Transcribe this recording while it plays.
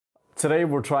Today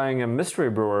we're trying a mystery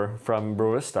brewer from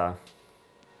Brewista.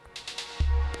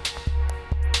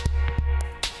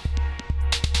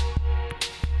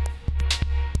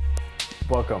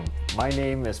 Welcome, my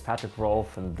name is Patrick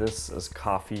Rolfe and this is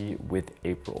Coffee with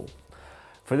April.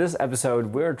 For this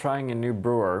episode we're trying a new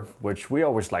brewer, which we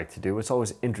always like to do. It's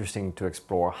always interesting to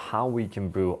explore how we can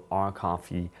brew our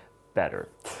coffee better.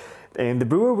 And the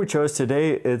brewer we chose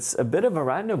today, it's a bit of a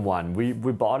random one. We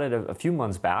bought it a few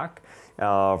months back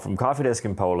from Coffee Desk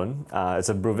in Poland. It's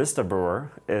a Brewista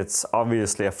brewer. It's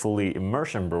obviously a fully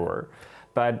immersion brewer.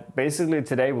 But basically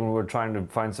today when we were trying to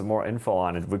find some more info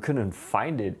on it, we couldn't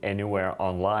find it anywhere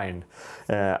online,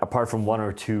 apart from one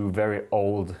or two very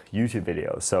old YouTube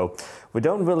videos. So we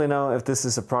don't really know if this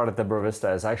is a product that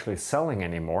Brewista is actually selling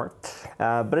anymore.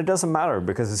 But it doesn't matter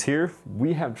because it's here,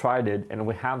 we have tried it, and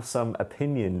we have some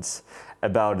opinions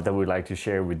about it that we'd like to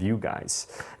share with you guys.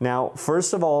 Now,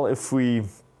 first of all, if we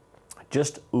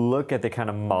just look at the kind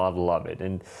of model of it,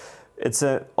 and it's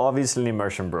obviously an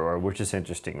immersion brewer, which is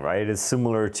interesting, right? It's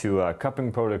similar to a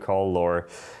cupping protocol or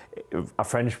a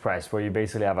French press, where you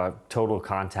basically have a total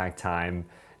contact time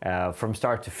from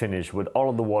start to finish with all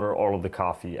of the water, all of the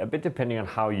coffee, a bit depending on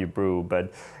how you brew,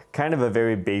 but kind of a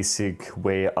very basic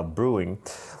way of brewing.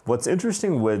 What's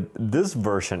interesting with this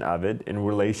version of it in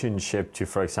relationship to,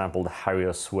 for example, the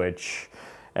Harrier Switch,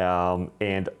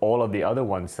 and all of the other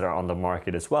ones that are on the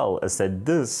market as well, is that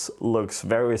this looks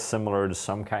very similar to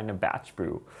some kind of batch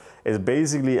brew. It's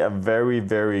basically a very,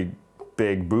 very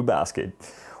big brew basket,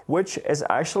 which is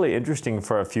actually interesting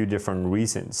for a few different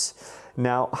reasons.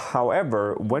 Now,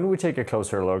 however, when we take a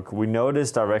closer look, we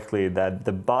notice directly that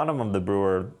the bottom of the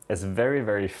brewer is very,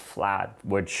 very flat,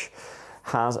 which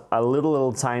has a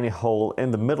little tiny hole in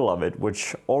the middle of it,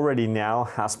 which already now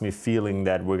has me feeling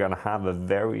that we're gonna have a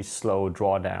very slow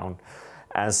drawdown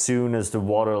as soon as the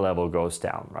water level goes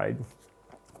down, right?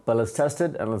 But let's test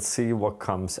it and let's see what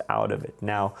comes out of it.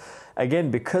 Now, again,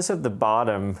 because of the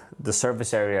bottom, the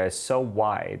surface area is so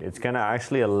wide, it's gonna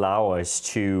actually allow us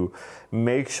to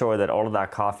make sure that all of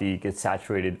that coffee gets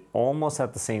saturated almost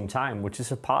at the same time, which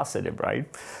is a positive, right?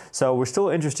 So we're still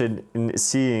interested in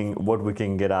seeing what we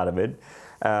can get out of it.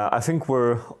 I think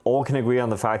we're all can agree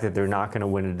on the fact that they're not gonna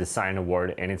win a design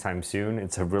award anytime soon.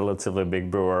 It's a relatively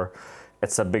big brewer.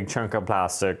 It's a big chunk of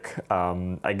plastic.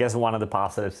 I guess one of the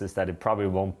positives is that it probably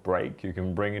won't break. You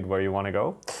can bring it where you want to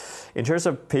go. In terms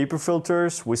of paper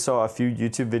filters, we saw a few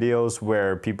YouTube videos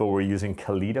where people were using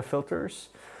Kalita filters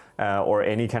or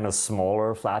any kind of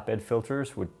smaller flatbed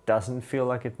filters, which doesn't feel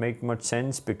like it makes much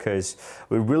sense because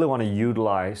we really want to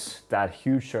utilize that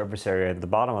huge surface area at the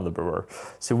bottom of the brewer.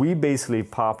 So we basically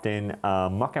popped in a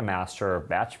Mucka Master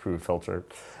batch brew filter,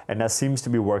 and that seems to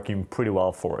be working pretty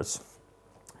well for us.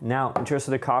 Now, in terms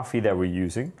of the coffee that we're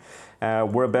using,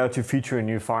 we're about to feature a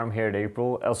new farm here at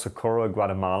April, El Socorro,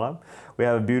 Guatemala. We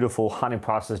have a beautiful honey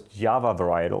processed Java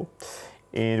varietal,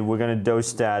 and we're gonna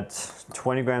dose that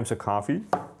 20 grams of coffee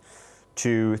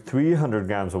to 300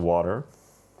 grams of water.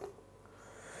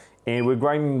 And we're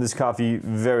grinding this coffee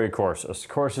very coarse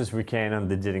as we can on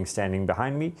the jitting standing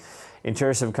behind me. In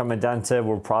terms of Comandante,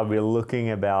 we're probably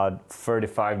looking about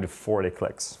 35 to 40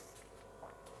 clicks.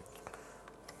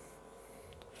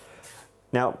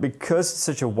 Now, because it's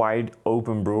such a wide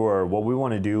open brewer, what we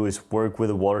want to do is work with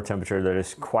a water temperature that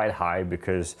is quite high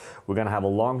because we're going to have a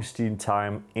long steam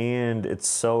time and it's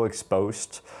so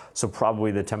exposed. So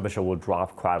probably the temperature will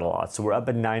drop quite a lot. So we're up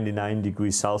at 99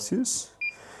 degrees Celsius.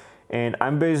 And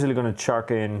I'm basically going to chuck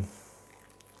in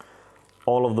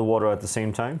all of the water at the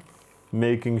same time,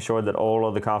 making sure that all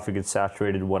of the coffee gets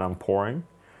saturated when I'm pouring.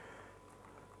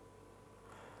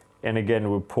 And again,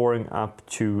 we're pouring up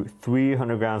to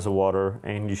 300 grams of water,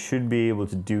 and you should be able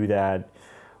to do that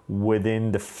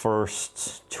within the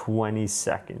first 20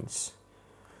 seconds,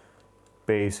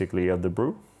 basically, of the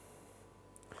brew.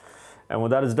 And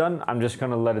when that is done, I'm just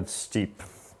gonna let it steep.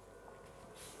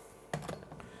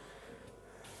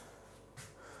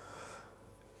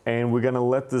 And we're gonna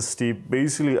let this steep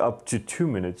basically up to 2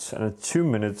 minutes. And at 2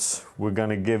 minutes, we're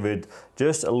gonna give it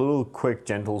just a little quick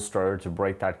gentle stir to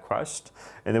break that crust.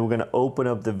 And then we're gonna open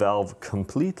up the valve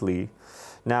completely.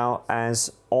 Now,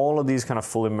 as all of these kind of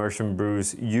full immersion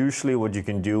brews, usually what you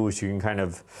can do is you can kind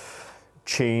of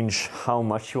change how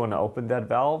much you wanna open that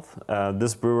valve.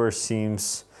 This brewer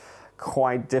seems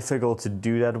quite difficult to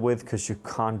do that with because you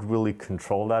can't really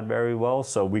control that very well.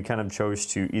 So we kind of chose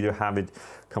to either have it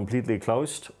completely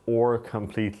closed or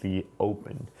completely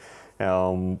open,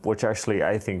 which actually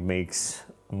I think makes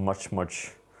a much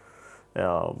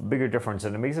bigger difference,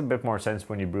 and it makes a bit more sense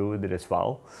when you brew with it as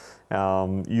well.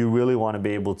 You really want to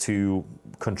be able to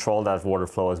control that water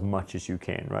flow as much as you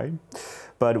can, right?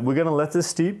 But we're gonna let this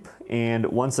steep, and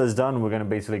once that's done, we're gonna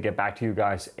basically get back to you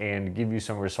guys and give you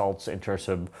some results in terms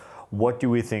of what do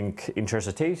we think in terms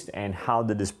of taste and how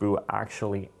did this brew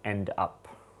actually end up.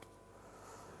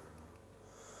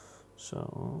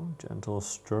 So, gentle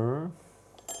stir.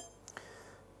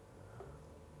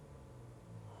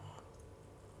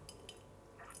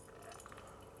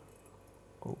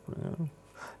 Open it.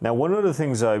 Now, one of the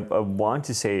things I want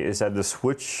to say is that the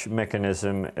switch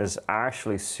mechanism is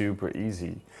actually super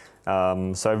easy.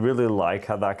 So I really like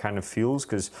how that kind of feels,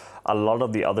 because a lot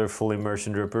of the other full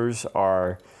immersion drippers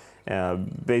are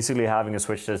basically having a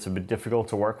switch that's a bit difficult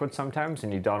to work with sometimes,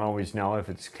 and you don't always know if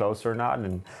it's close or not,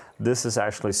 and this is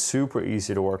actually super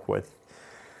easy to work with.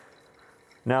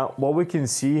 Now, what we can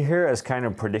see here, as kind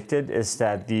of predicted, is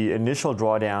that the initial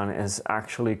drawdown is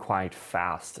actually quite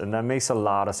fast, and that makes a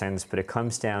lot of sense, but it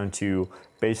comes down to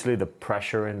basically the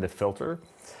pressure in the filter.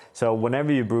 So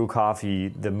whenever you brew coffee,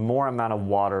 the more amount of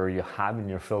water you have in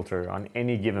your filter on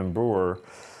any given brewer,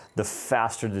 the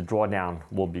faster the drawdown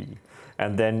will be.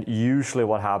 And then usually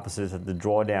what happens is that the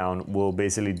drawdown will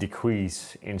basically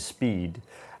decrease in speed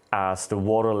as the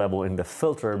water level in the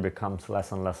filter becomes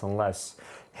less and less and less.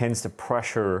 Hence the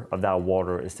pressure of that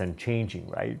water is then changing,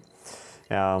 right?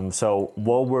 So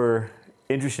what we're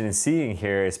interested in seeing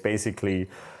here is basically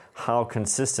how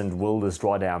consistent will this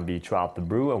drawdown be throughout the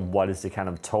brew, and what is the kind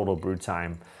of total brew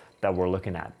time that we're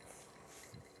looking at.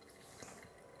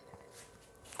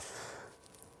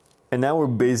 And now we're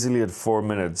basically at 4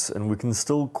 minutes, and we can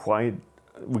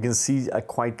see a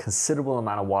quite considerable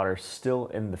amount of water still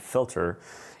in the filter.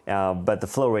 But the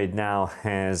flow rate now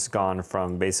has gone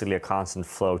from basically a constant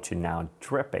flow to now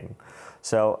dripping.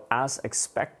 So as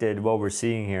expected, what we're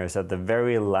seeing here is that the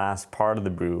very last part of the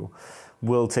brew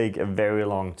will take a very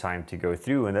long time to go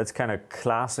through, and that's kind of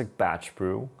classic batch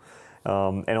brew,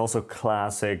 and also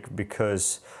classic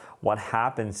because what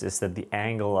happens is that the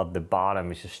angle of the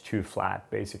bottom is just too flat,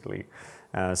 basically.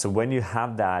 So when you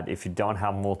have that, if you don't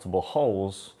have multiple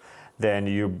holes, then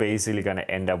you're basically going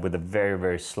to end up with a very,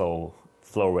 very slow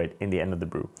flow rate in the end of the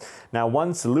brew. Now,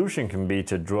 one solution can be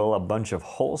to drill a bunch of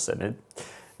holes in it,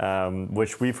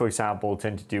 which we, for example,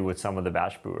 tend to do with some of the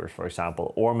batch brewers, for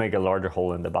example, or make a larger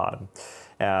hole in the bottom.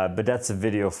 But that's a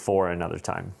video for another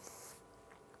time.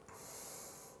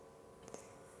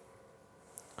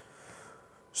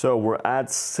 So we're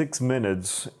at 6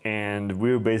 minutes, and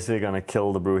we're basically gonna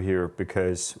kill the brew here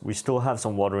because we still have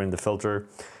some water in the filter,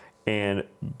 and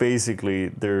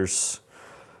basically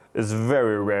it's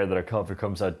very rare that a coffee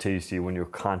comes out tasty when your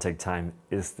contact time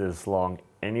is this long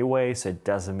anyway, so it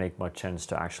doesn't make much sense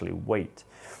to actually wait.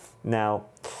 Now,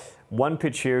 one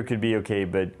pitch here could be okay,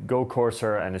 but go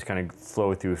coarser and it's gonna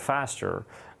flow through faster.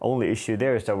 Only issue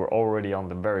there is that we're already on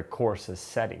the very coarsest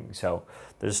setting, so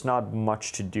there's not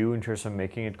much to do in terms of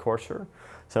making it coarser.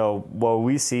 So what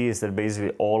we see is that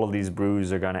basically all of these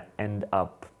brews are gonna end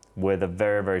up with a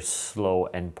very, very slow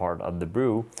end part of the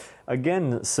brew.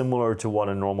 Again, similar to what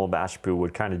a normal batch brew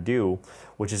would kind of do,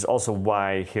 which is also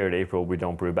why here at April we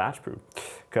don't brew batch brew,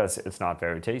 because it's not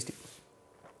very tasty.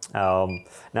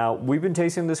 Now, we've been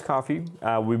tasting this coffee.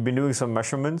 We've been doing some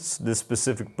measurements. This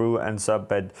specific brew ends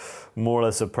up at more or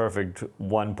less a perfect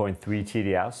 1.3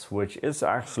 TDS, which is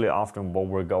actually often what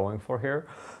we're going for here.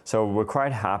 So we're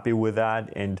quite happy with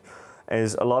that. And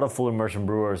as a lot of full immersion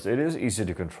brewers, it is easy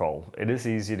to control. It is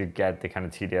easy to get the kind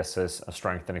of TDSs,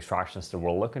 strength and extractions that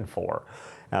we're looking for.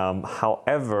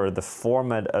 However, the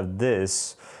format of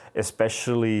this,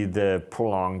 especially the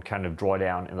prolonged kind of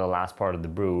drawdown in the last part of the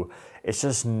brew, it's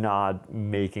just not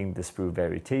making this brew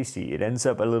very tasty. It ends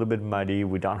up a little bit muddy.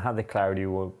 We don't have the clarity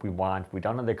we want. We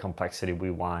don't have the complexity we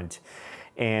want.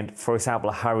 And for example,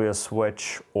 a Hario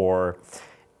switch or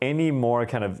any more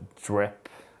kind of drip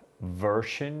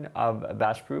version of a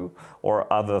batch brew or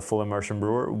of a full immersion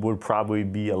brewer would probably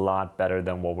be a lot better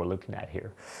than what we're looking at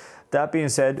here. That being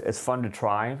said, it's fun to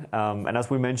try. And as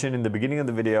we mentioned in the beginning of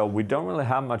the video, we don't really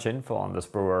have much info on this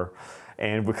brewer,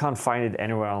 and we can't find it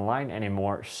anywhere online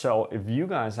anymore. So if you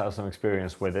guys have some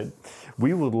experience with it,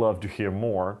 we would love to hear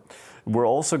more. We're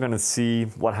also gonna see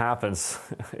what happens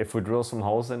if we drill some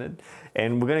holes in it.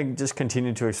 And we're gonna just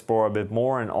continue to explore a bit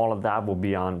more, and all of that will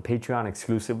be on Patreon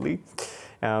exclusively.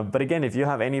 But again, if you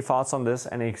have any thoughts on this,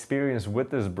 any experience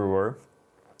with this brewer,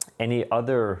 any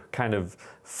other kind of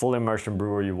full immersion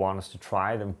brewer you want us to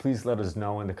try, then please let us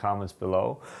know in the comments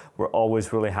below. We're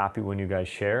always really happy when you guys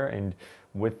share. And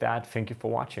with that, thank you for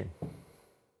watching.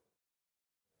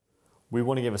 We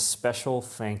want to give a special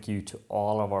thank you to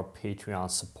all of our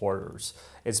Patreon supporters.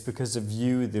 It's because of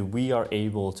you that we are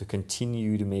able to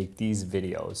continue to make these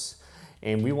videos.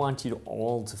 And we want you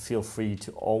all to feel free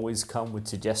to always come with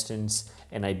suggestions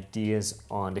and ideas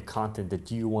on the content that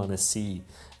you want to see,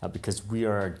 because we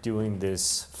are doing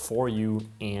this for you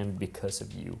and because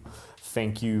of you.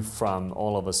 Thank you from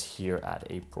all of us here at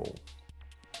April.